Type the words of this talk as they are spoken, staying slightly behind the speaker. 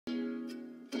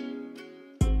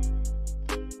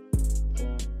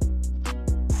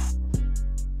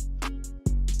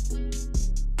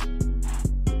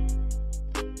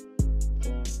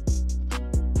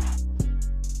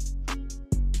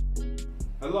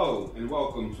Hello and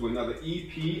welcome to another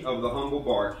EP of The Humble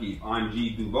Barkeep. I'm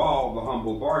G. Duval, The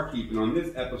Humble Barkeep, and on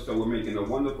this episode we're making a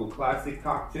wonderful classic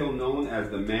cocktail known as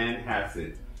the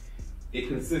Manhasset. It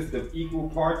consists of equal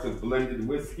parts of blended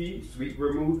whiskey, sweet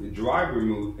vermouth, dry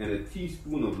vermouth, and a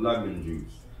teaspoon of lemon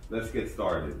juice. Let's get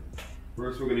started.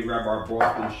 First we're going to grab our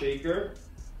Boston shaker.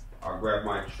 I'll grab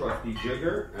my trusty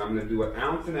jigger, and I'm going to do 1.5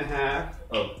 ounces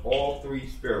of all three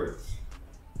spirits.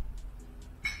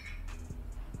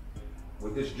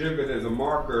 With this jigger, there's a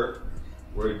marker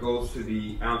where it goes to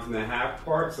the 1.5 ounce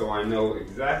part, so I know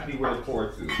exactly where to pour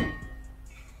to.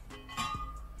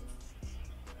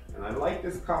 And I like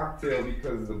this cocktail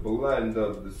because of the blend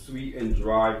of the sweet and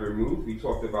dry vermouth. We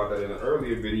talked about that in an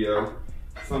earlier video,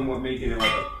 somewhat making it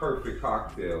like a perfect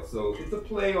cocktail. So it's a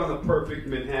play on the perfect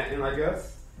Manhattan, I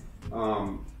guess,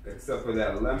 except for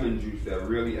that lemon juice that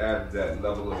really adds that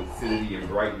level of acidity and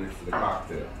brightness to the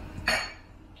cocktail.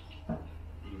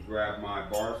 Grab my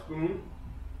bar spoon,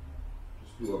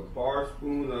 just do a bar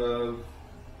spoon of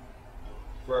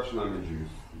fresh lemon juice.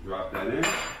 Drop that in,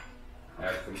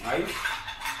 add some ice,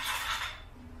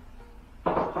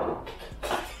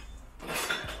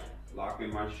 lock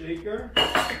in my shaker,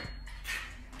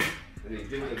 and then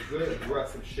give it a good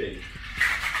aggressive shake.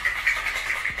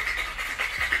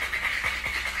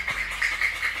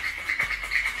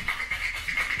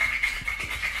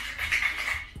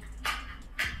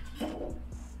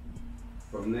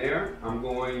 From there, I'm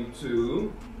going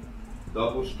to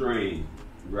double strain.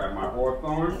 Grab my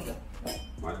hawthorn,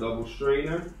 my double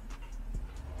strainer,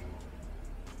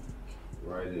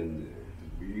 right in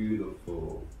there.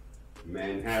 Beautiful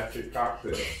Manhasset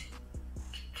cocktail.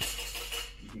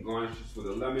 You can garnish this with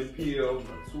a lemon peel,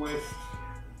 a twist.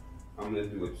 I'm going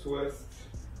to do a twist.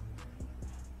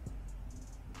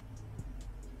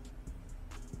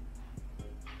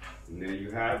 And there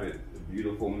you have it, the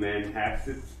beautiful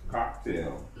Manhasset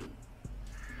cocktail.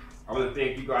 I want to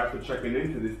thank you guys for checking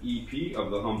into this EP of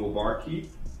The Humble Barkeep.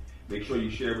 Make sure you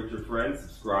share with your friends,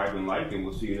 subscribe and like, and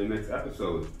we'll see you in the next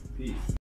episode. Peace.